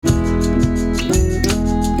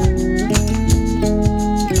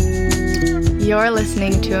You're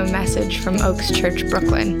listening to a message from Oaks Church,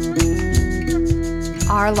 Brooklyn.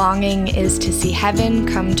 Our longing is to see heaven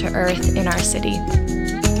come to earth in our city.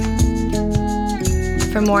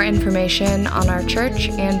 For more information on our church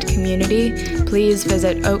and community, please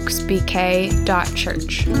visit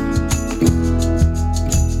oaksbk.church.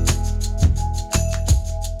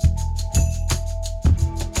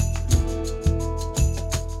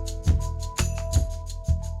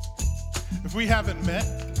 If we haven't met,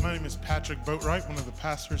 my name is Patrick Boatwright, one of the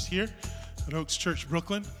pastors here at Oaks Church,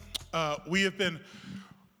 Brooklyn. We have been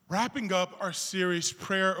wrapping up our series,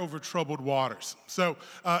 Prayer Over Troubled Waters. So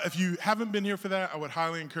if you haven't been here for that, I would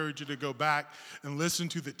highly encourage you to go back and listen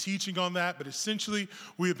to the teaching on that. But essentially,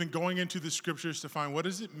 we have been going into the scriptures to find what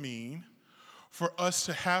does it mean for us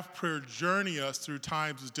to have prayer journey us through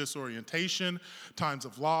times of disorientation, times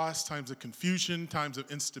of loss, times of confusion, times of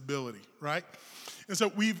instability, right? And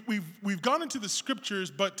so we've gone into the scriptures,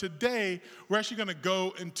 but today we're actually going to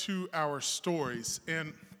go into our stories.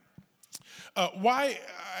 And why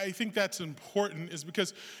I think that's important is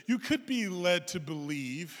because you could be led to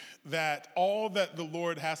believe that all that the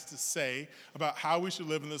Lord has to say about how we should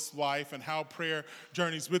live in this life and how prayer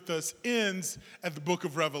journeys with us ends at the book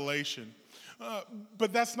of Revelation.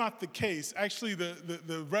 But that's not the case. Actually,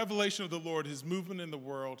 the revelation of the Lord, his movement in the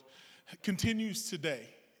world, continues today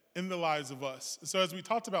in the lives of us. So as we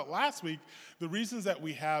talked about last week, the reasons that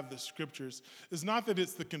we have the scriptures is not that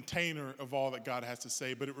it's the container of all that God has to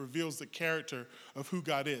say, but it reveals the character of who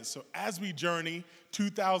God is. So as we journey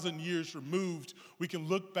 2,000 years removed, we can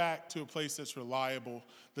look back to a place that's reliable,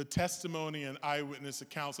 the testimony and eyewitness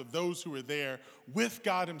accounts of those who were there with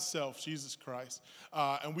God himself, Jesus Christ,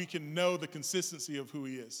 and we can know the consistency of who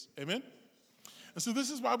he is. Amen? And so this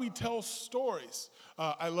is why we tell stories.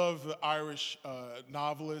 I love the Irish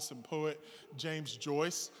novelist and poet James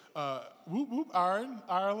Joyce. Whoop, whoop,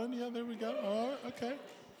 Ireland. Yeah, there we go. Okay.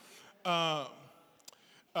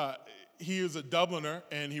 He is a Dubliner,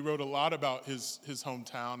 and he wrote a lot about his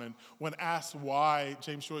hometown. And when asked why,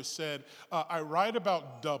 James Joyce said, I write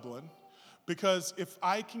about Dublin because if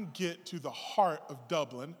I can get to the heart of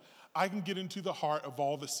Dublin, I can get into the heart of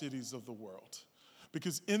all the cities of the world.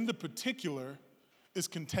 Because in the particular is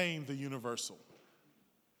contained the universal.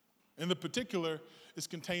 In the particular is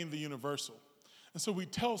contained the universal. And so we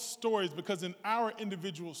tell stories because in our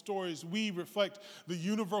individual stories, we reflect the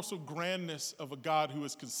universal grandness of a God who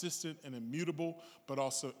is consistent and immutable, but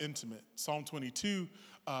also intimate. Psalm 22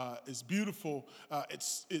 is beautiful.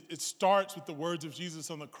 It starts with the words of Jesus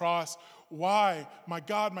on the cross. Why, my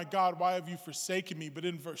God, why have you forsaken me? But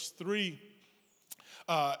in verse 3,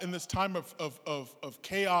 in this time of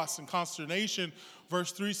chaos and consternation,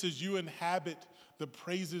 verse 3 says, you inhabit the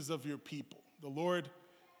praises of your people. The Lord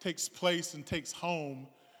takes place and takes home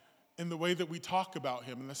in the way that we talk about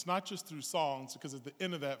him. And that's not just through songs, because at the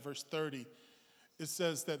end of that, verse 30, it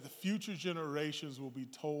says that the future generations will be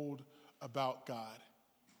told about God.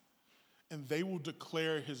 And they will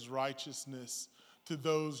declare his righteousness to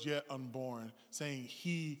those yet unborn, saying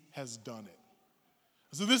he has done it.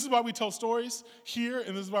 So this is why we tell stories here,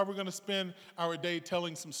 and this is why we're going to spend our day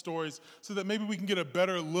telling some stories so that maybe we can get a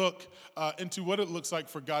better look into what it looks like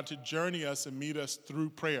for God to journey us and meet us through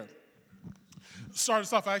prayer. Start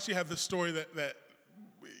us off, I actually have this story that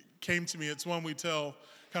came to me. It's one we tell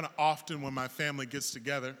kind of often when my family gets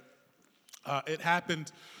together. It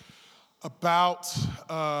happened about,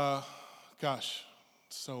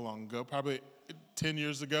 so long ago, probably 10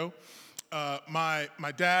 years ago. My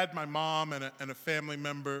dad, my mom, and a family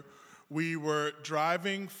member, we were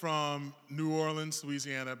driving from New Orleans,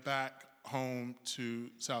 Louisiana, back home to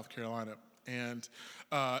South Carolina. And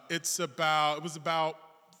it was about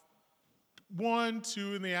 1,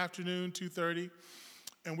 2 in the afternoon, 2:30.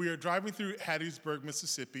 And we are driving through Hattiesburg,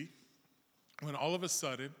 Mississippi, when all of a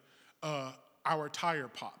sudden, our tire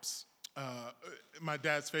pops. My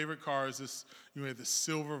dad's favorite car is this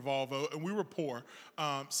silver Volvo, and we were poor,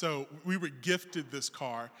 so we were gifted this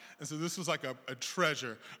car, and so this was like a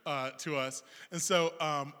treasure to us. And so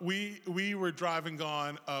we were driving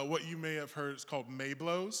on what you may have heard is called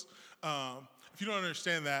Mayblos. If you don't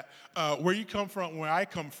understand that, where you come from, where I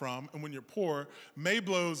come from, and when you're poor,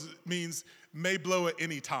 Mayblos means may blow at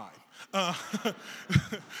any time.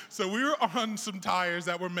 So we were on some tires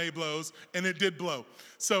that were Mayblos, and it did blow.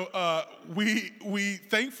 So we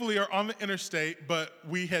thankfully are on the interstate, but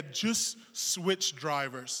we had just switched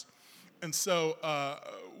drivers. And so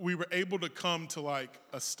we were able to come to like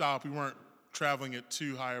a stop. We weren't traveling at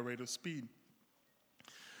too high a rate of speed.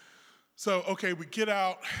 So, okay, we get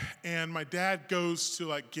out, and my dad goes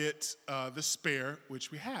to get the spare,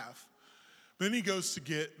 which we have. Then he goes to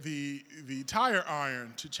get the tire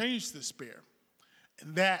iron to change the spare.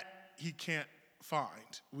 And that he can't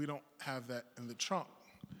find. We don't have that in the trunk.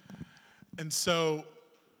 And so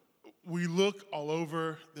we look all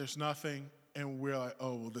over, there's nothing, and we're like,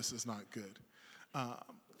 oh, well, this is not good.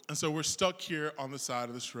 And so we're stuck here on the side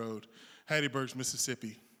of this road, Hattiesburg,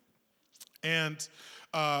 Mississippi. And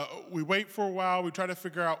we wait for a while. We try to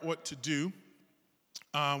figure out what to do.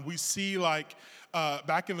 We see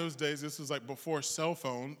back in those days, this was like before cell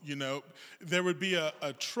phone, there would be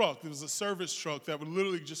a truck. There was a service truck that would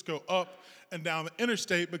literally just go up and down the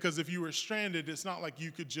interstate, because if you were stranded, it's not like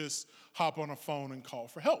you could just hop on a phone and call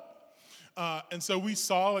for help. And so we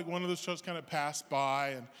saw one of those trucks kind of pass by,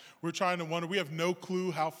 and we're trying to wonder, we have no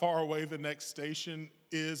clue how far away the next station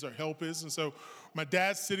is or help is. And so my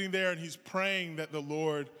dad's sitting there and he's praying that the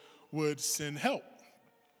Lord would send help.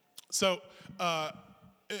 So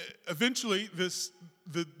eventually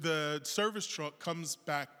the service truck comes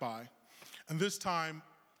back by, and this time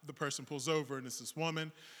the person pulls over, and it's this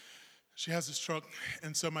woman. She has this truck,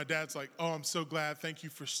 and so my dad's like, oh, I'm so glad, thank you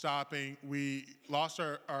for stopping. We lost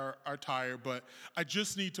our tire, but I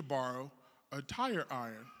just need to borrow a tire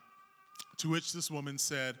iron. To which this woman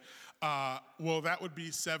said, well, that would be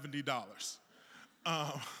 $70.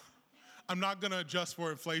 I'm not going to adjust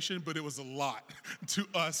for inflation, but it was a lot to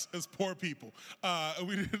us as poor people.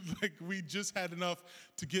 We just had enough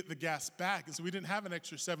to get the gas back, and so we didn't have an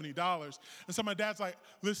extra $70. And so my dad's like,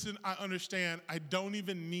 listen, I understand. I don't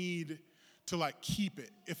even need to keep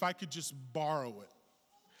it. If I could just borrow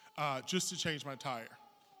it, just to change my tire.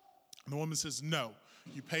 And the woman says, no,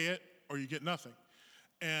 you pay it or you get nothing.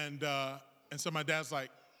 And so my dad's like,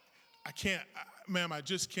 I can't, ma'am, I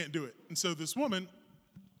just can't do it. And so this woman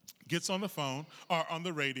gets on the phone, or on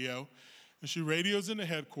the radio, and she radios into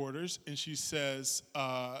headquarters, and she says,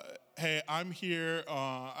 hey, I'm here,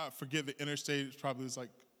 I forget the interstate, it probably was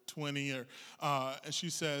 20, and she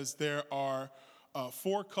says, there are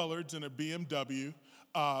 4 coloreds in a BMW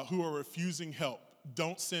who are refusing help.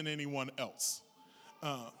 Don't send anyone else.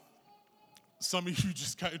 Some of you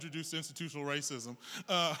just got introduced to institutional racism,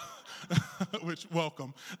 which,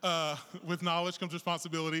 welcome. With knowledge comes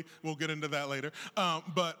responsibility. We'll get into that later.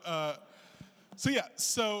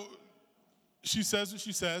 So she says what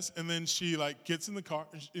she says, and then she gets in the car,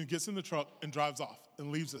 gets in the truck, and drives off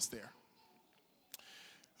and leaves us there.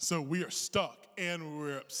 So we are stuck, and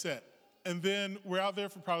we're upset. And then we're out there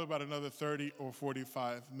for probably about another 30 or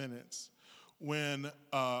 45 minutes when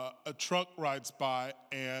a truck rides by,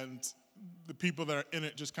 and the people that are in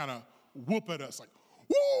it just kind of whoop at us,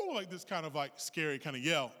 woo, this kind of scary kind of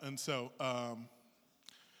yell. And so,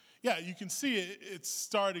 you can see it's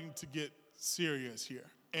starting to get serious here.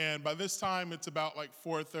 And by this time, it's about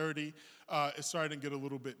 4:30. It's starting to get a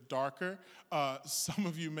little bit darker. Some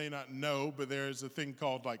of you may not know, but there's a thing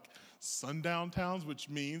called sundown towns, which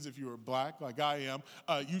means if you are black, like I am,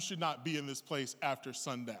 you should not be in this place after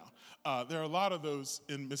sundown. There are a lot of those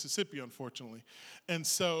in Mississippi, unfortunately. And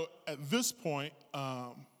so at this point,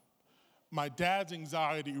 my dad's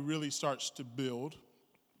anxiety really starts to build.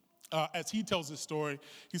 As he tells his story,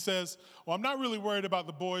 he says, well, I'm not really worried about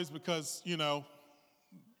the boys because,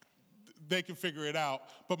 they can figure it out.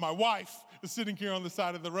 But my wife is sitting here on the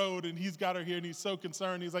side of the road, and he's got her here, and he's so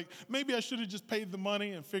concerned. He's like, maybe I should have just paid the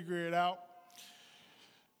money and figure it out.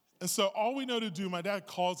 And so all we know to do, my dad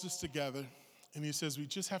calls us together, and he says, we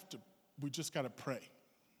just got to pray.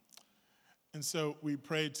 And so we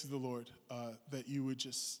prayed to the Lord that you would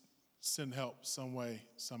just send help some way,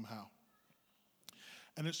 somehow.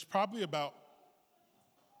 And it's probably about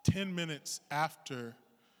 10 minutes after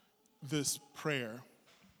this prayer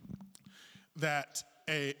that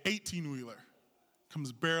a 18-wheeler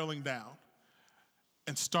comes barreling down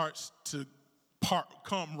and starts to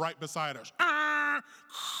come right beside us.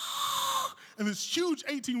 And this huge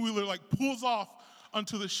 18-wheeler pulls off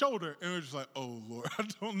onto the shoulder, and we're just like, oh, Lord, I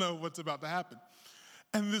don't know what's about to happen.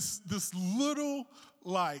 And this little,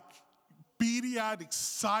 beady-eyed,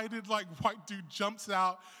 excited, white dude jumps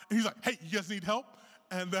out, and he's like, hey, you guys need help?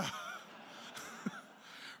 And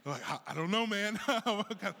we're like, I don't know, man.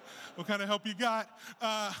 what kind of help you got?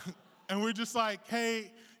 And we're just like,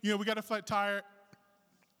 hey, we got a flat tire.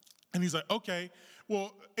 And he's like, okay,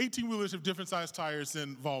 well, 18-wheelers have different size tires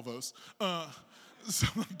than Volvos. So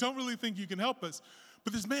I don't really think you can help us.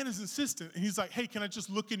 But this man is insistent, and he's like, hey, can I just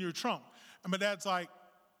look in your trunk? And my dad's like,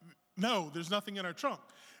 no, there's nothing in our trunk.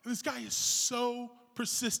 And this guy is so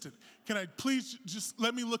persistent. Can I please just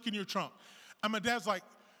let me look in your trunk? And my dad's like,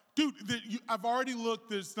 dude, I've already looked.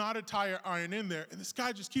 There's not a tire iron in there. And this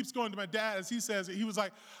guy just keeps going to my dad as he says it. He was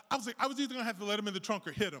like, I was either going to have to let him in the trunk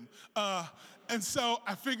or hit him. And so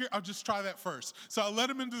I figured I'll just try that first. So I let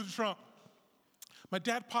him into the trunk. My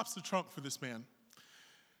dad pops the trunk for this man.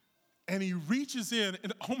 and he reaches in,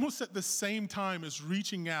 and almost at the same time is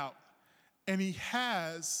reaching out, and he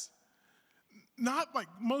has, not like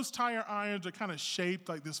most tire irons are kind of shaped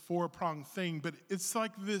like this four-pronged thing, but it's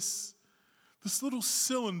like this little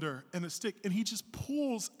cylinder and a stick, and he just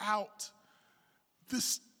pulls out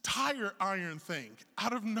this tire iron thing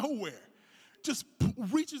out of nowhere. Just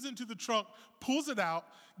reaches into the trunk, pulls it out,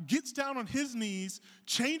 gets down on his knees,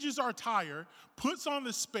 changes our tire, puts on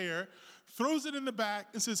the spare, throws it in the back,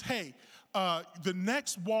 and says, hey, the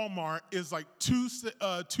next Walmart is like two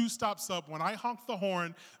stops up. When I honk the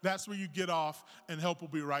horn, that's where you get off, and help will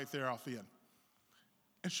be right there off the end.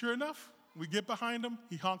 And sure enough, we get behind him,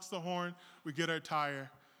 he honks the horn, we get our tire,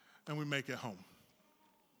 and we make it home.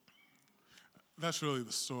 That's really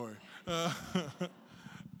the story.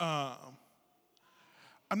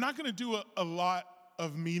 I'm not going to do a lot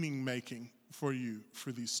of meaning making for you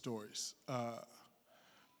for these stories.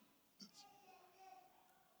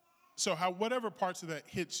 So whatever parts of that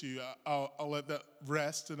hits you, I'll let that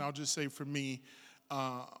rest, and I'll just say for me,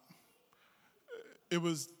 it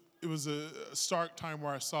was a stark time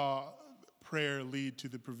where I saw prayer lead to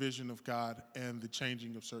the provision of God and the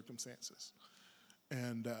changing of circumstances.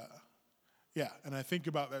 And and I think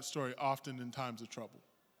about that story often in times of trouble.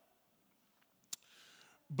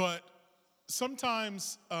 But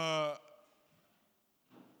sometimes it's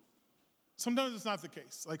not the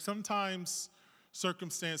case. Like sometimes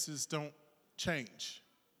circumstances don't change,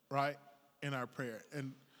 right, in our prayer.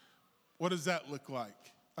 And what does that look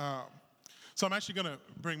like? So I'm actually going to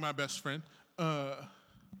bring my best friend,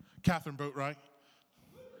 Catherine Boatwright.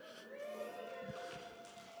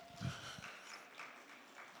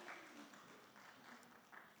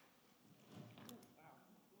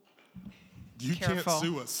 You Careful. Can't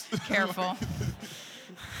sue us. Careful.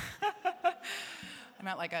 I'm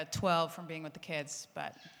at like a 12 from being with the kids,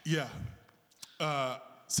 but. Yeah.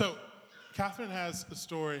 So Catherine has a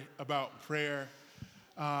story about prayer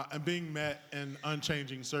and being met in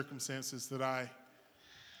unchanging circumstances that I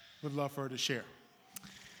would love for her to share.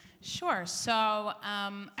 Sure. So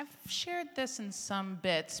I've shared this in some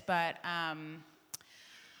bits, but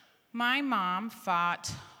my mom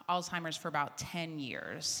fought Alzheimer's for about 10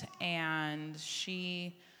 years, and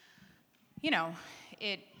she,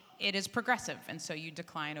 it is progressive, and so you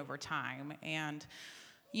decline over time. And,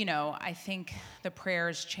 I think the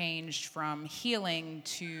prayers changed from healing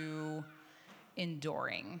to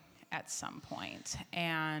enduring at some point.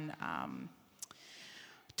 And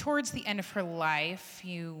towards the end of her life,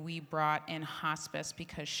 we brought in hospice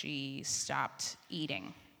because she stopped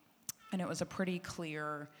eating. And it was a pretty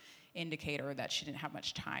clear indicator that she didn't have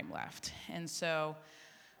much time left. And so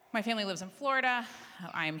my family lives in Florida.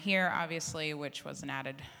 I am here, obviously, which was an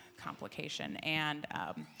added complication. And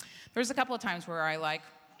there was a couple of times where I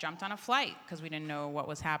jumped on a flight because we didn't know what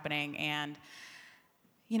was happening. And,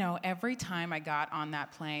 every time I got on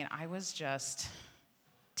that plane, I was just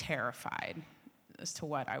terrified as to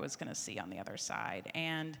what I was going to see on the other side.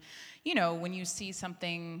 And, when you see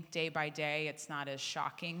something day by day, it's not as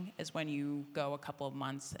shocking as when you go a couple of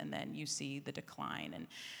months and then you see the decline. And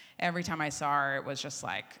every time I saw her, it was just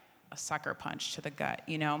like a sucker punch to the gut,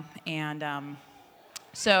 And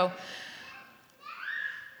so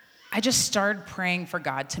I just started praying for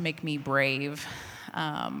God to make me brave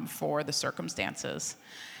for the circumstances.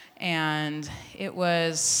 And it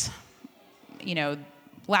was,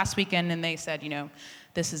 last weekend, and they said,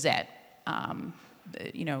 this is it.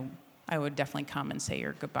 I would definitely come and say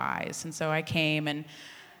your goodbyes. And so I came, and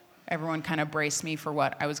everyone kind of braced me for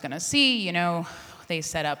what I was going to see. They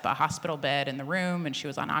set up a hospital bed in the room, and she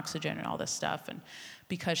was on oxygen and all this stuff. And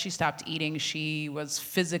because she stopped eating, she was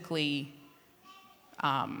physically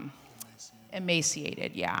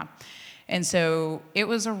emaciated, yeah. And so it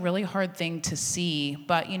was a really hard thing to see.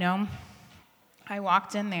 But, I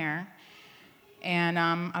walked in there, and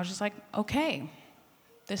I was just like, okay,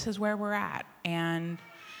 this is where we're at. And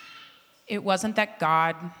it wasn't that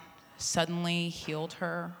God suddenly healed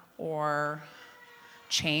her or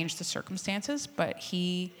changed the circumstances, but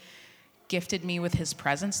he gifted me with his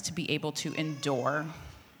presence to be able to endure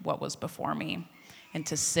what was before me and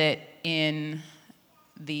to sit in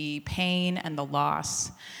the pain and the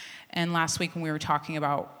loss. And last week when we were talking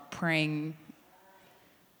about praying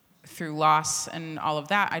through loss and all of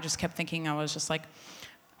that, I just kept thinking, I was just like,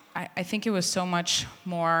 I think it was so much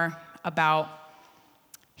more about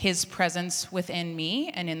his presence within me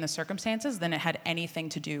and in the circumstances than it had anything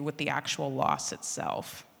to do with the actual loss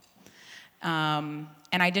itself. And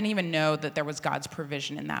I didn't even know that there was God's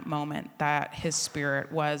provision in that moment, that his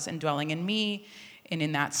spirit was indwelling in me and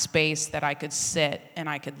in that space that I could sit and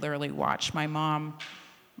I could literally watch my mom,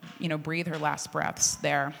 breathe her last breaths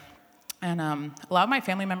there. And a lot of my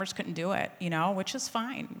family members couldn't do it, which is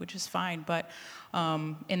fine. But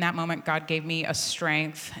in that moment, God gave me a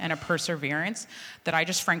strength and a perseverance that I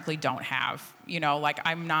just frankly don't have.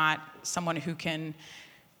 I'm not someone who can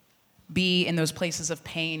be in those places of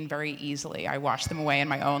pain very easily. I wash them away in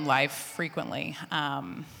my own life frequently.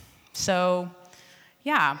 I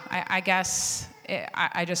guess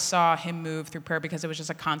I just saw him move through prayer because it was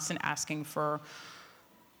just a constant asking for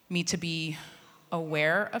me to be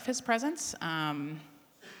aware of his presence,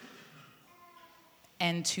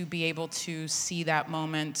 and to be able to see that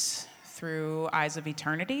moment through eyes of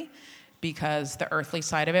eternity, because the earthly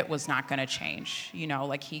side of it was not going to change.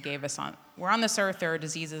 He gave us we're on this earth, there are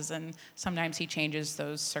diseases, and sometimes he changes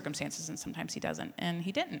those circumstances and sometimes he doesn't, and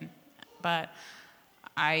he didn't. But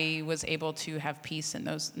I was able to have peace in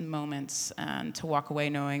those moments and to walk away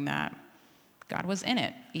knowing that God was in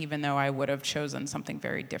it, even though I would have chosen something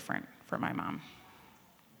very different for my mom.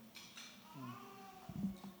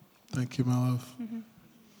 Thank you, my love. Mm-hmm.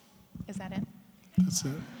 Is that it? That's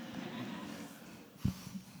it.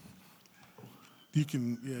 You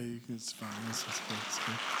can, it's fine. It's good. It's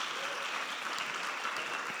good.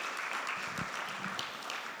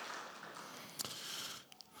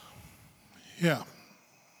 Yeah.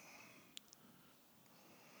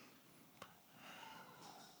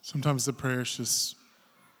 Sometimes the prayers just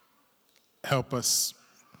help us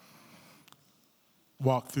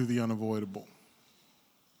walk through the unavoidable.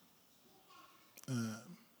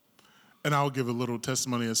 And I'll give a little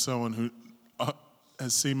testimony as someone who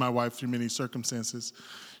has seen my wife through many circumstances.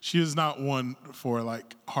 She is not one for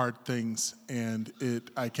hard things, and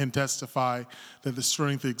I can testify that the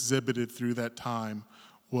strength exhibited through that time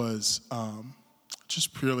was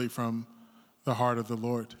just purely from the heart of the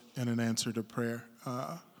Lord and an answer to prayer.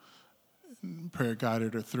 Prayer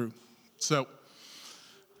guided her through. So,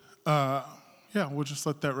 we'll just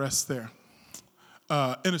let that rest there.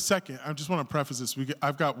 In a second, I just want to preface this.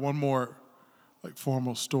 I've got one more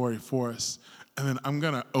formal story for us, and then I'm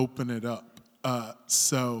going to open it up.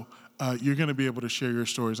 So you're going to be able to share your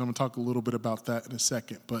stories. I'm going to talk a little bit about that in a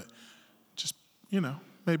second, but just,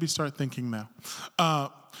 maybe start thinking now.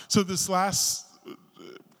 So this last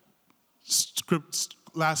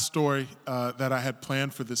story that I had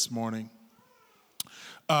planned for this morning,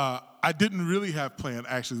 I didn't really have planned,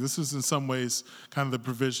 actually. This was in some ways kind of the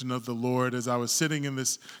provision of the Lord as I was sitting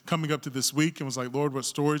coming up to this week and was like, Lord, what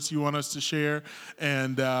stories do you want us to share?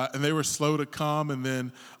 And they were slow to come. And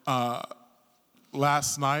then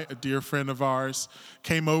last night, a dear friend of ours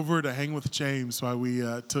came over to hang with James while we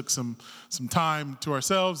took some time to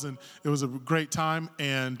ourselves, and it was a great time.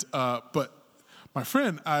 And but my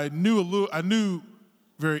friend, I knew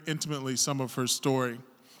very intimately some of her story.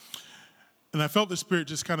 And I felt the Spirit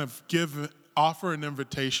just kind of offer an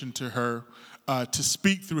invitation to her to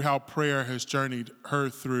speak through how prayer has journeyed her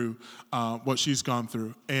through what she's gone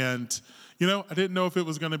through. And, I didn't know if it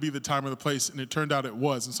was going to be the time or the place, and it turned out it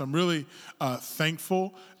was. And so I'm really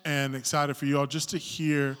thankful and excited for you all just to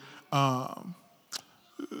hear a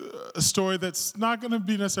story that's not going to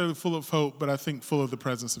be necessarily full of hope, but I think full of the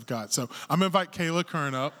presence of God. So I'm going to invite Kayla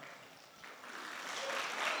Kern up.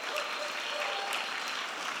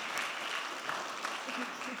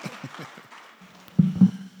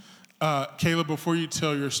 Kayla, before you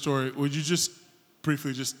tell your story, would you just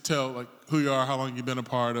briefly just tell who you are, how long you've been a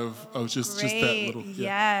part of just that little?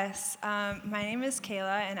 Yeah. Yes. My name is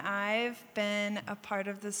Kayla, and I've been a part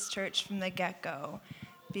of this church from the get-go.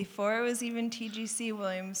 Before it was even TGC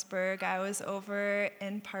Williamsburg, I was over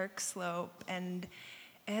in Park Slope, and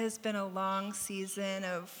it has been a long season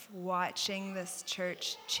of watching this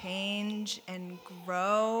church change and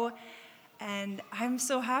grow. And I'm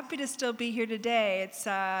so happy to still be here today. It's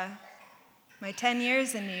my 10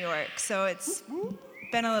 years in New York, so it's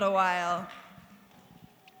been a little while.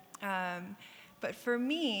 But for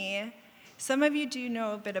me, some of you do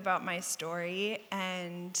know a bit about my story,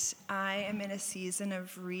 and I am in a season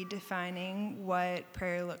of redefining what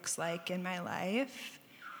prayer looks like in my life.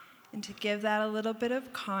 And to give that a little bit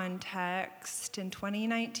of context, in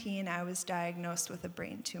 2019, I was diagnosed with a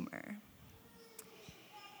brain tumor.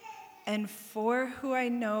 And for who I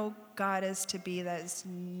know God is to be, that is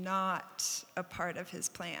not a part of his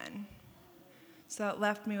plan. So that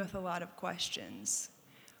left me with a lot of questions.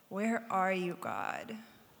 Where are you, God?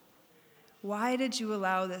 Why did you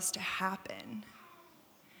allow this to happen?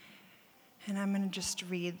 And I'm going to just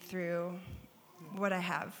read through what I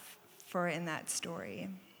have for in that story.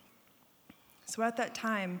 So at that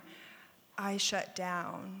time, I shut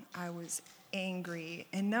down. I was angry.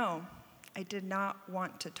 And no, I did not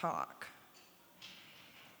want to talk.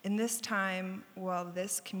 In this time, while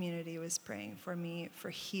this community was praying for me for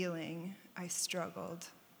healing, I struggled.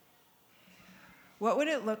 What would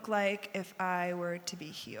it look like if I were to be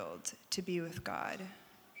healed, to be with God?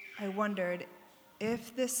 I wondered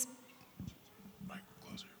if this...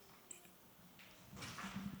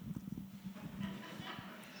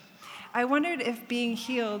 I wondered if being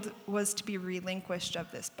healed was to be relinquished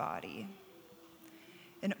of this body.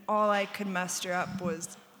 And all I could muster up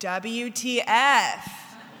was, WTF!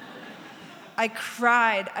 I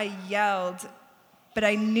cried, I yelled, but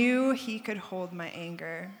I knew he could hold my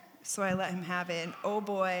anger, so I let him have it. And oh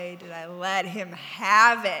boy, did I let him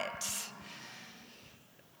have it.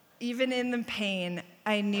 Even in the pain,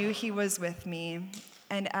 I knew he was with me.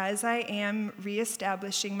 And as I am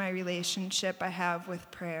reestablishing my relationship I have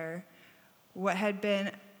with prayer, what had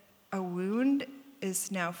been a wound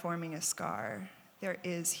is now forming a scar. There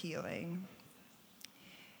is healing.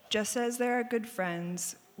 Just as there are good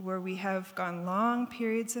friends where we have gone long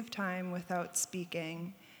periods of time without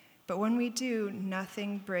speaking, but when we do,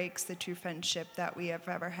 nothing breaks the true friendship that we have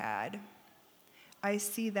ever had. I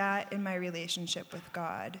see that in my relationship with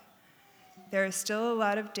God. There are still a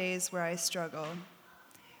lot of days where I struggle,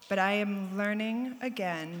 but I am learning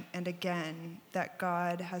again and again that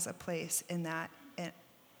God has a place in that, and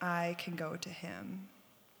I can go to him.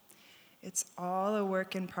 It's all a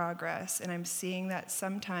work in progress, and I'm seeing that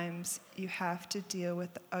sometimes you have to deal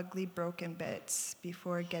with the ugly, broken bits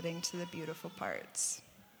before getting to the beautiful parts.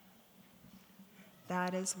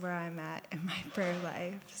 That is where I'm at in my prayer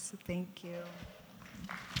life, so thank you.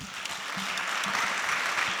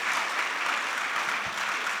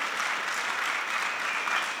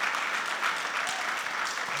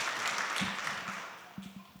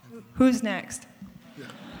 Who's next? Yeah.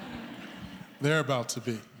 They're about to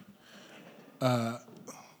be.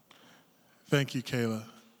 Thank you, Kayla.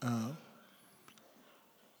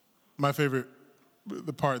 My favorite,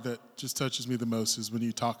 the part that just touches me the most is when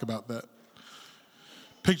you talk about that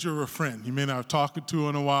picture of a friend. You may not have talked to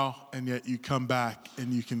in a while, and yet you come back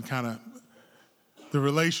and you can kind of, the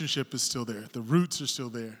relationship is still there. The roots are still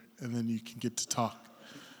there, and then you can get to talk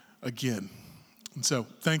again. And so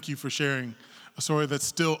thank you for sharing a story that's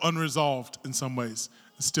still unresolved in some ways,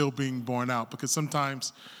 still being borne out, because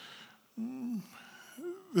sometimes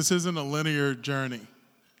this isn't a linear journey,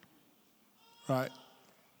 right?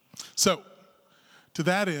 So to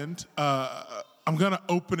that end, I'm going to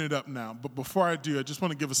open it up now. But before I do, I just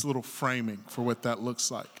want to give us a little framing for what that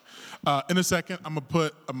looks like. In a second, I'm going to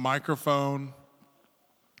put a microphone.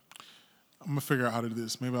 I'm going to figure out how to do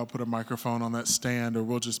this. Maybe I'll put a microphone on that stand, or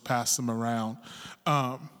we'll just pass them around.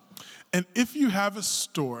 And if you have a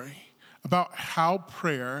story about how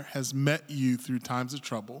prayer has met you through times of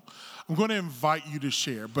trouble, I'm going to invite you to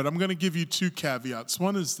share, but I'm going to give you two caveats.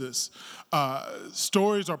 One is this.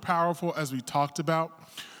 Stories are powerful, as we talked about,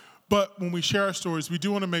 but when we share our stories, we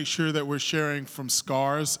do want to make sure that we're sharing from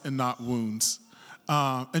scars and not wounds.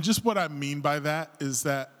 And just what I mean by that is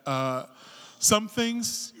that some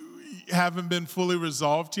things haven't been fully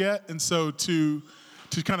resolved yet, and so to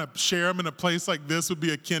kind of share them in a place like this would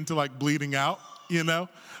be akin to like bleeding out, you know?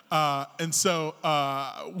 And so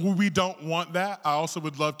we don't want that. I also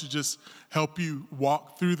would love to just help you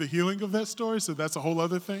walk through the healing of that story, so that's a whole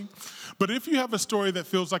other thing. But if you have a story that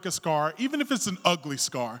feels like a scar, even if it's an ugly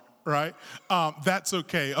scar, right? That's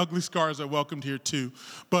okay. Ugly scars are welcomed here too.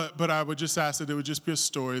 But I would just ask that it would just be a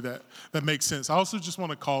story that makes sense. I also just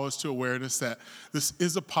want to call us to awareness that this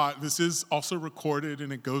is also recorded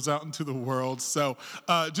and it goes out into the world. So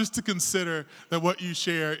just to consider that what you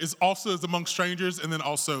share is also is among strangers and then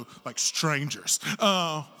also like strangers.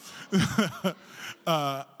 And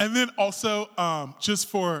then also, just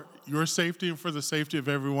for your safety and for the safety of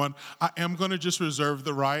everyone, I am going to just reserve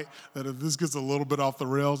the right that if this gets a little bit off the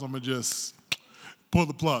rails, I'm going to just pull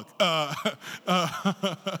the plug.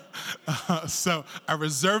 So I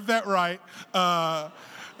reserve that right.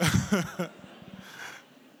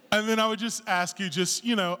 And then I would just ask you just,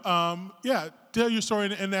 tell your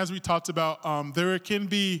story. And as we talked about, there can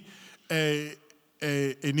be a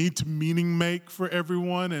need to meaning make for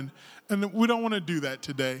everyone, and we don't want to do that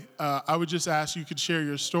today. I would just ask you could share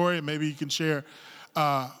your story, and maybe you can share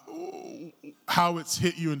how it's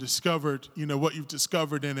hit you and discovered, what you've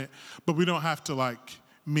discovered in it. But we don't have to like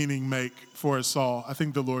meaning make for us all. I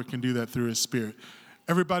think the Lord can do that through His Spirit.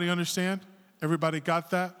 Everybody understand? Everybody got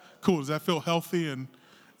that? Cool. Does that feel healthy and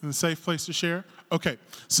a safe place to share? Okay.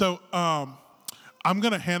 So I'm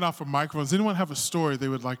going to hand off a microphone. Does anyone have a story they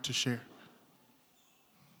would like to share?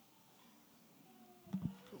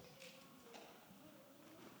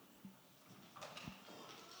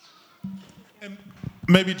 And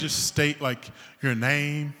Maybe just state like your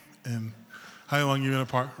name and how long you've been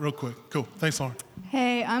apart, real quick. Cool. Thanks, Lauren.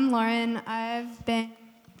 Hey, I'm Lauren. I've been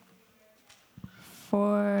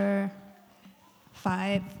for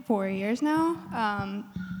 4 years now,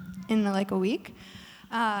 in like a week,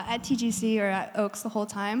 at TGC or at Oaks the whole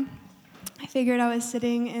time. I figured I was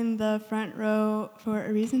sitting in the front row for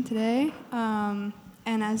a reason today, and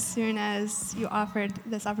as soon as you offered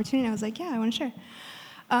this opportunity, I was like, yeah, I want to share.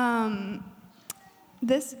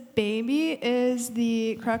 This baby is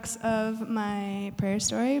the crux of my prayer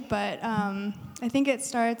story, but I think it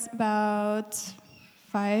starts about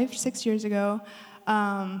 5-6 years ago.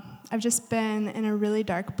 I've just been in a really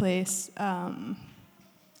dark place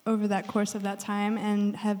over that course of that time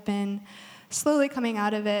and have been slowly coming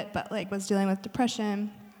out of it, but like was dealing with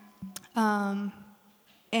depression. And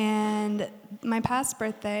my past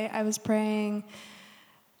birthday, I was praying,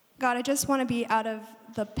 God, I just want to be out of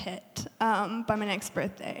the pit by my next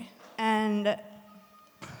birthday. And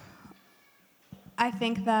I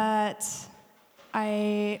think that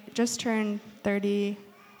I just turned 30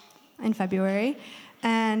 in February,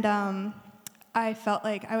 and I felt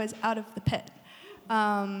like I was out of the pit.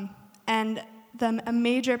 And a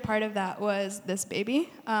major part of that was this baby.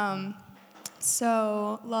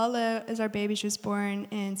 So Lala is our baby. She was born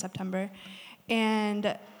in September.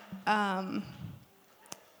 And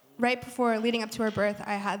right before, leading up to her birth,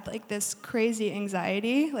 I had like this crazy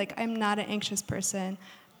anxiety. Like, I'm not an anxious person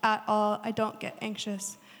at all. I don't get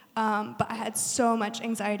anxious. But I had so much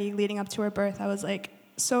anxiety leading up to her birth. I was like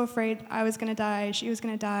so afraid I was gonna die, she was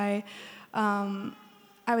gonna die.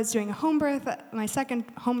 I was doing a home birth, my second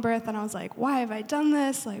home birth, and I was like, why have I done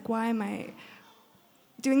this? Like, why am I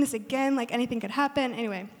doing this again? Like, anything could happen.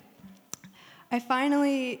 Anyway, I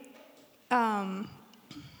finally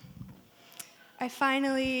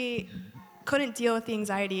couldn't deal with the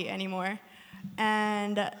anxiety anymore.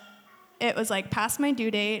 And it was like past my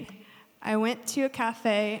due date. I went to a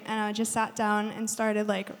cafe and I just sat down and started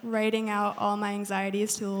like writing out all my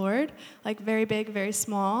anxieties to the Lord, like very big, very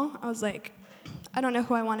small. I was like, I don't know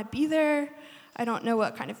who I want to be there. I don't know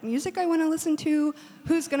what kind of music I want to listen to.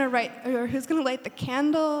 Who's gonna light the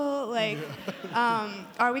candle? Like,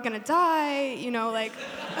 are we gonna die? You know, like.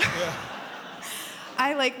 Yeah.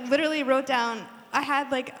 I like literally wrote down. I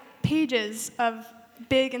had like pages of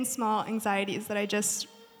big and small anxieties that I just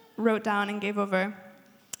wrote down and gave over.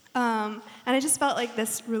 And I just felt like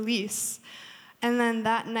this release. And then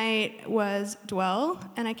that night was Dwell,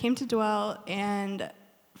 and I came to Dwell, and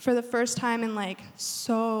for the first time in like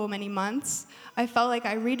so many months, I felt like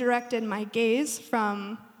I redirected my gaze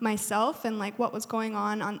from myself and like what was going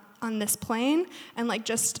on this plane, and like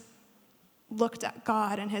just looked at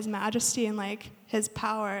God and his majesty and like his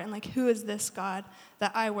power and like, who is this God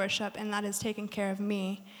that I worship and that is taking care of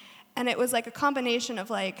me? And it was like a combination of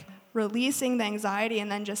like releasing the anxiety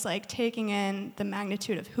and then just like taking in the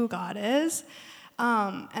magnitude of who God is.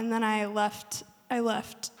 And then I left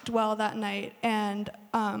Dwell that night and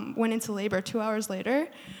went into labor 2 hours later.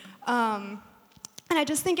 And I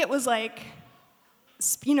just think it was like,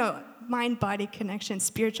 you know, mind-body connection,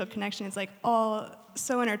 spiritual connection. It's like all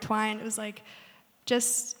so intertwined. It was like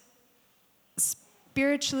just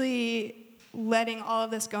spiritually letting all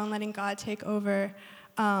of this go and letting God take over.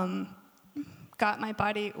 Got my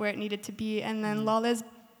body where it needed to be. And then Lala's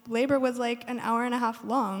labor was like an hour and a half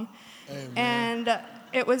long. Amen. And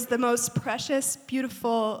it was the most precious,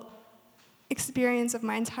 beautiful experience of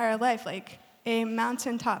my entire life, like a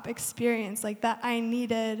mountaintop experience like that I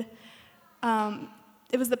needed.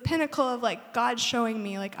 It was the pinnacle of like God showing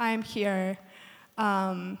me like I'm here,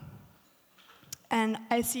 and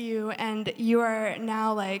I see you, and you are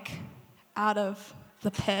now like out of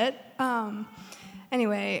the pit.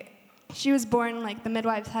 Anyway, she was born, like the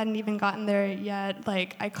midwives hadn't even gotten there yet.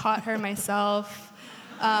 Like I caught her myself,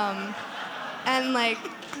 and like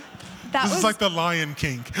that This is like the Lion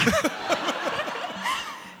King.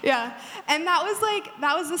 Yeah, and that was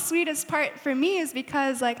the sweetest part for me, is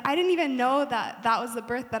because like I didn't even know that was the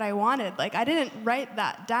birth that I wanted. Like I didn't write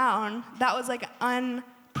that down. That was like an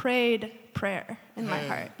unprayed prayer in my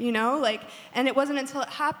heart, you know? Like, and it wasn't until it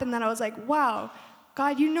happened that I was like, wow,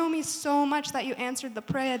 God, you know me so much that you answered the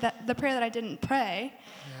prayer that I didn't pray.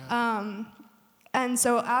 Yeah. And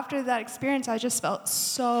so after that experience, I just felt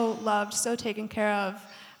so loved, so taken care of,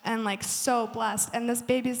 and like so blessed. And this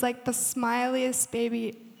baby's like the smiliest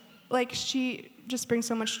baby. Like she just brings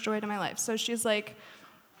so much joy to my life. So she's like,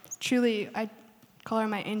 truly, I call her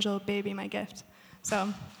my angel baby, my gift.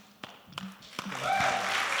 So.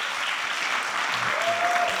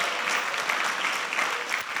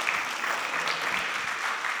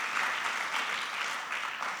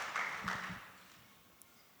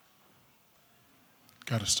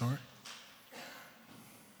 Got a story?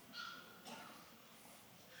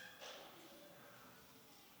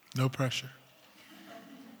 No pressure.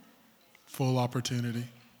 Full opportunity.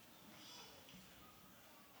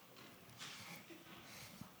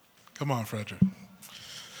 Come on, Frederick.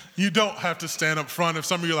 You don't have to stand up front. If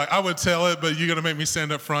some of you are like, I would tell it, but you're going to make me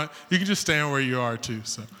stand up front, you can just stand where you are too.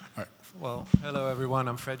 So, all right. Well, hello everyone,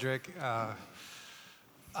 I'm Frederick.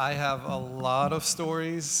 I have a lot of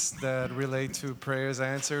stories that relate to prayers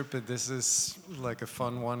answered, but this is like a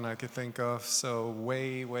fun one I could think of. So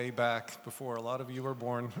way back before a lot of you were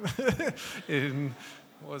born, in,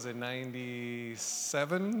 what was it,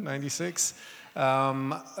 97, 96?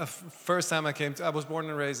 First time I was born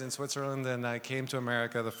and raised in Switzerland, and I came to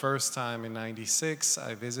America the first time in 96.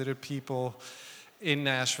 I visited people in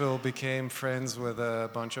Nashville, became friends with a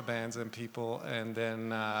bunch of bands and people, and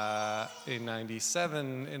then in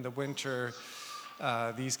 97, in the winter,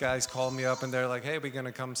 these guys called me up and they're like, hey, we're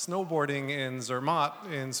gonna come snowboarding in Zermatt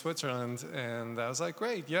in Switzerland. And I was like,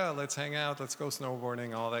 great, yeah, let's hang out, let's go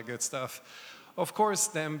snowboarding, all that good stuff. Of course,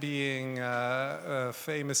 them being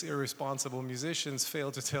famous, irresponsible musicians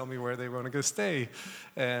failed to tell me where they want to go stay.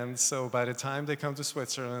 And so by the time they come to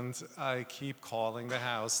Switzerland, I keep calling the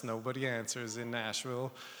house. Nobody answers in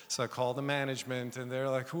Nashville. So I call the management, and they're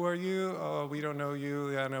like, who are you? Oh, we don't know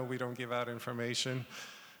you. Yeah, no, we don't give out information.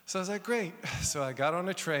 So I was like, great. So I got on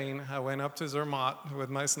a train. I went up to Zermatt with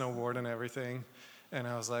my snowboard and everything. And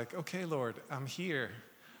I was like, okay, Lord, I'm here.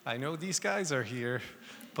 I know these guys are here,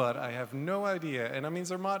 but I have no idea. And I mean,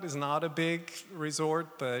 Zermatt is not a big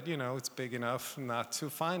resort, but you know, it's big enough not to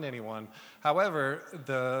find anyone. However,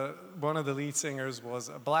 one of the lead singers was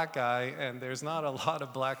a black guy, and there's not a lot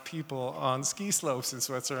of black people on ski slopes in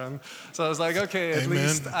Switzerland. So I was like, okay, at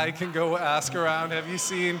least I can go ask around, have you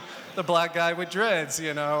seen the black guy with dreads,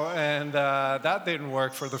 you know? And that didn't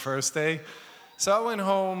work for the first day. So I went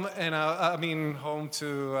home, and home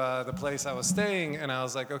to the place I was staying, and I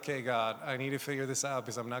was like, okay, God, I need to figure this out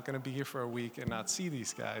because I'm not going to be here for a week and not see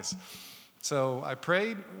these guys. So I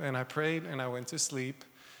prayed, and I went to sleep.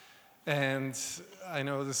 And I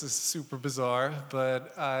know this is super bizarre,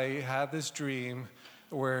 but I had this dream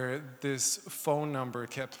where this phone number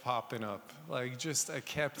kept popping up. Like, I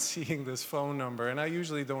kept seeing this phone number, and I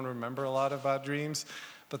usually don't remember a lot about dreams.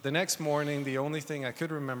 But the next morning, the only thing I could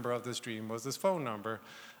remember of this dream was this phone number.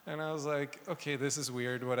 And I was like, okay, this is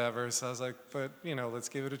weird, whatever. So I was like, but, you know, let's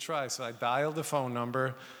give it a try. So I dialed the phone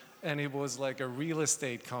number, and it was like a real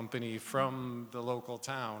estate company from the local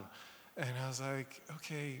town. And I was like,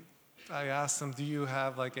 okay, I asked them, do you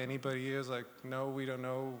have like anybody here? He was like, no, we don't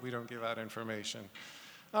know. We don't give out information.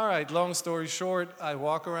 All right, long story short, I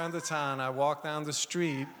walk around the town, I walk down the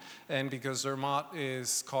street, and because Zermatt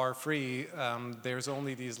is car-free, there's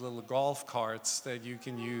only these little golf carts that you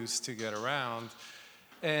can use to get around.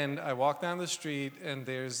 And I walk down the street, and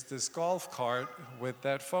there's this golf cart with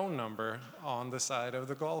that phone number on the side of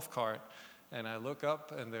the golf cart. And I look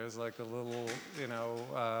up, and there's like a little,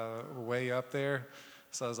 way up there.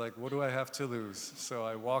 So I was like, what do I have to lose? So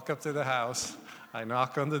I walk up to the house, I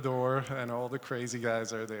knock on the door, and all the crazy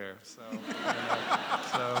guys are there. So,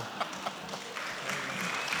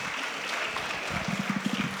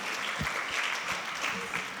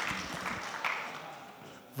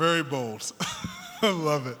 Very bold. I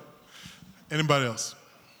love it. Anybody else?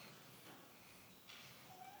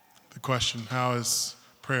 The question, how has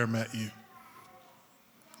prayer met you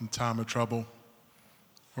in time of trouble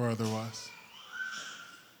or otherwise?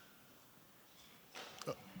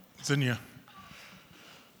 Zinnia.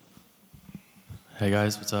 Hey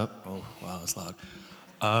guys, what's up? Oh, wow, that's loud.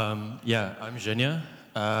 Yeah, I'm Zhenya.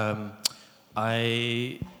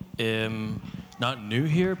 I am not new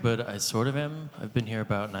here, but I sort of am. I've been here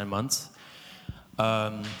about 9 months.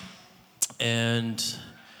 And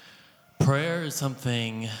prayer is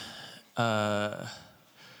something, I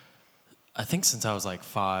think since I was like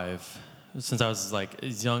 5, since I was like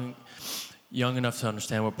young enough to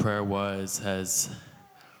understand what prayer was, has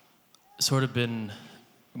sort of been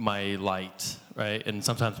my light, right? And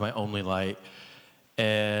sometimes my only light.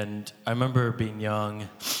 And I remember being young,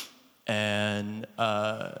 and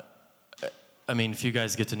if you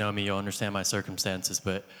guys get to know me, you'll understand my circumstances,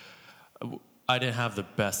 but I didn't have the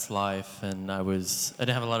best life, and I didn't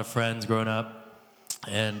have a lot of friends growing up,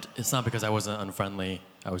 and it's not because I wasn't unfriendly,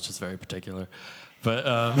 I was just very particular. But,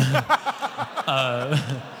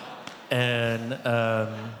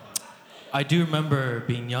 I do remember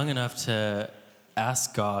being young enough to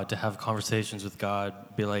ask God, to have conversations with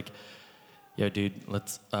God, be like, yo, dude,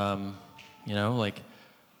 let's, I'm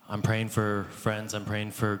praying for friends, I'm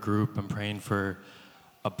praying for a group, I'm praying for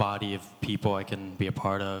a body of people I can be a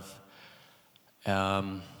part of.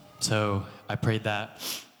 So I prayed that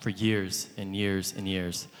for years and years and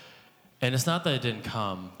years. And it's not that it didn't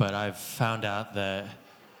come, but I've found out that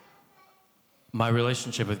my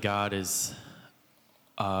relationship with God is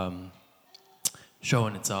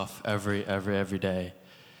showing itself every day.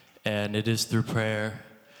 And it is through prayer.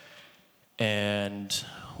 And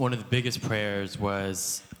one of the biggest prayers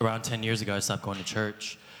was around 10 years ago, I stopped going to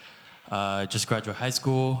church. Just graduated high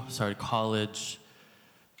school, started college,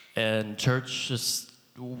 and church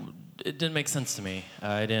it didn't make sense to me.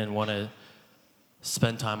 I didn't want to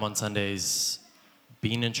spend time on Sundays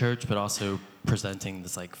being in church, but also presenting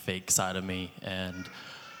this like fake side of me. And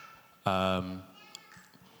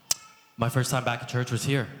my first time back at church was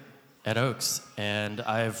here at Oaks. And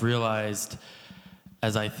I've realized,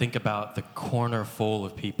 as I think about the corner full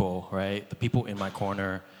of people, right? The people in my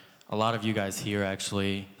corner, a lot of you guys here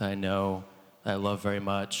actually that I know, that I love very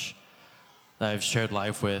much, that I've shared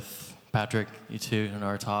life with, Patrick, you too, in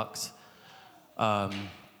our talks. I'm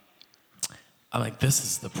like, this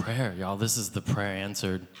is the prayer, y'all. This is the prayer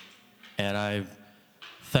answered. And I'm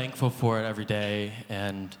thankful for it every day.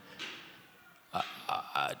 And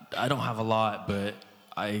I don't have a lot, but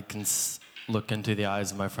I can look into the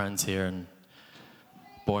eyes of my friends here, and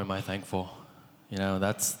boy, am I thankful. You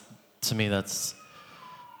know, to me, that's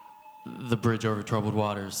the bridge over troubled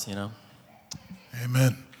waters, you know?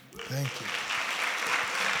 Amen. Thank you.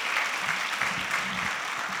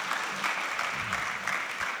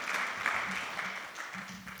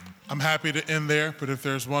 I'm happy to end there, but if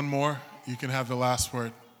there's one more, you can have the last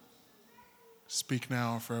word. Speak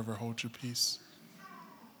now or forever hold your peace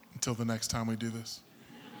until the next time we do this.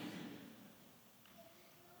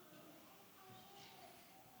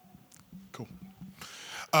 Cool.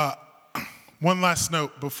 One last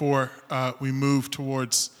note before we move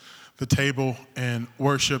towards the table and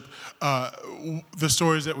worship. The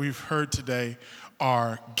stories that we've heard today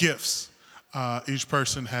are gifts. Each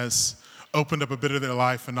person has opened up a bit of their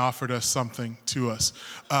life and offered us something to us.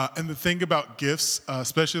 And the thing about gifts,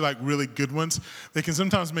 especially like really good ones, they can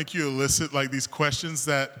sometimes make you elicit like these questions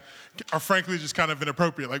that are frankly just kind of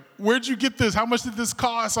inappropriate. Like, where'd you get this? How much did this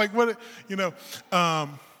cost? Like, what, you know,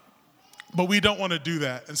 but we don't want to do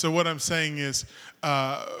that. And so what I'm saying is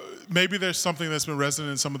maybe there's something that's been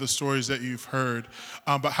resonant in some of the stories that you've heard.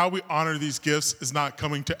 But how we honor these gifts is not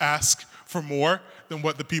coming to ask for more than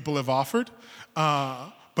what the people have offered,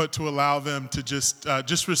 but to allow them to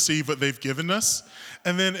just receive what they've given us.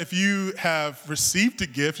 And then if you have received a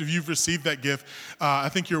gift, if you've received that gift, I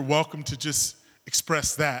think you're welcome to just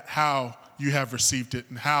express that, how you have received it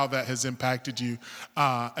and how that has impacted you.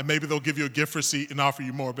 And maybe they'll give you a gift receipt and offer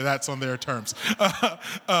you more, but that's on their terms.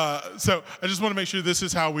 So I just want to make sure this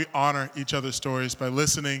is how we honor each other's stories, by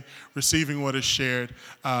listening, receiving what is shared,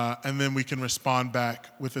 and then we can respond back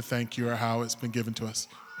with a thank you or how it's been given to us.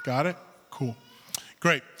 Got it? Cool.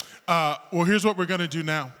 Great. Well, here's what we're going to do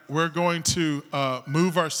now. We're going to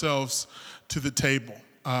move ourselves to the table.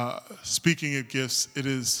 Speaking of gifts, it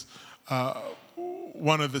is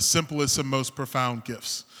one of the simplest and most profound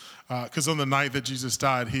gifts. Because on the night that Jesus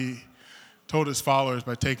died, he told his followers,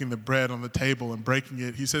 by taking the bread on the table and breaking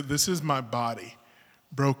it, he said, "This is my body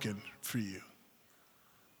broken for you."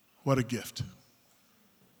 What a gift.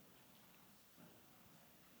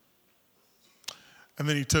 And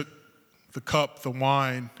then he took the cup, the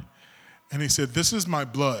wine, and he said, "This is my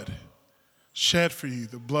blood shed for you,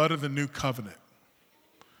 the blood of the new covenant.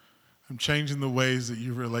 I'm changing the ways that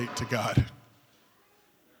you relate to God."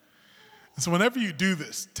 And so whenever you do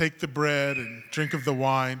this, take the bread and drink of the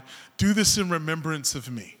wine, do this in remembrance of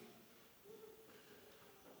me,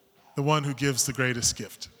 the one who gives the greatest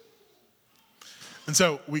gift. And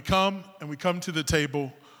so we come to the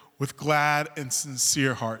table with glad and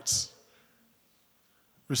sincere hearts,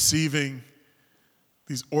 receiving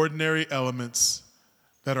these ordinary elements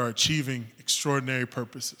that are achieving extraordinary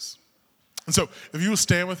purposes. And so if you will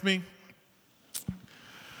stand with me,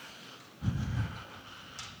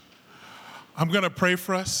 I'm going to pray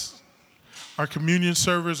for us. Our communion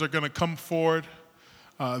servers are going to come forward.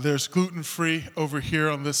 There's gluten-free over here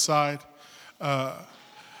on this side. And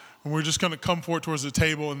we're just going to come forward towards the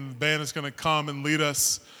table, and the band is going to come and lead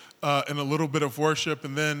us in a little bit of worship.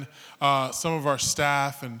 And then some of our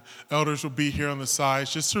staff and elders will be here on the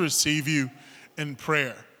sides just to receive you in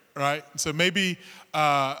prayer, right? So maybe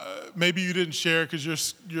you didn't share because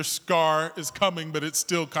your scar is coming, but it's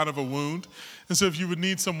still kind of a wound. And so if you would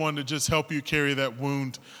need someone to just help you carry that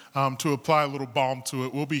wound, to apply a little balm to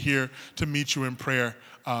it, we'll be here to meet you in prayer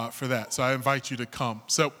for that. So I invite you to come.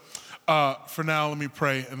 So for now, let me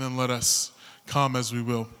pray, and then let us come as we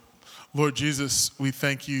will. Lord Jesus, we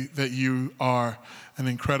thank you that you are an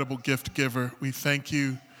incredible gift giver. We thank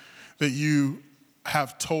you that you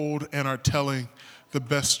have told and are telling the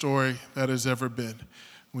best story that has ever been.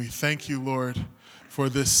 We thank you, Lord, for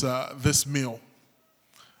this meal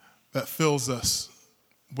that fills us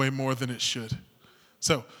way more than it should.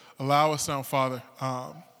 So allow us now, Father,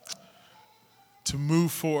 to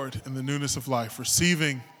move forward in the newness of life,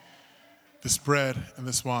 receiving this bread and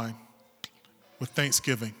this wine with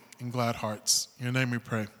thanksgiving and glad hearts. In your name we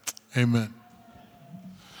pray. Amen.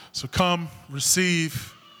 So come,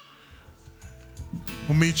 receive.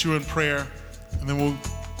 We'll meet you in prayer, and then we'll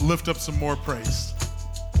lift up some more praise.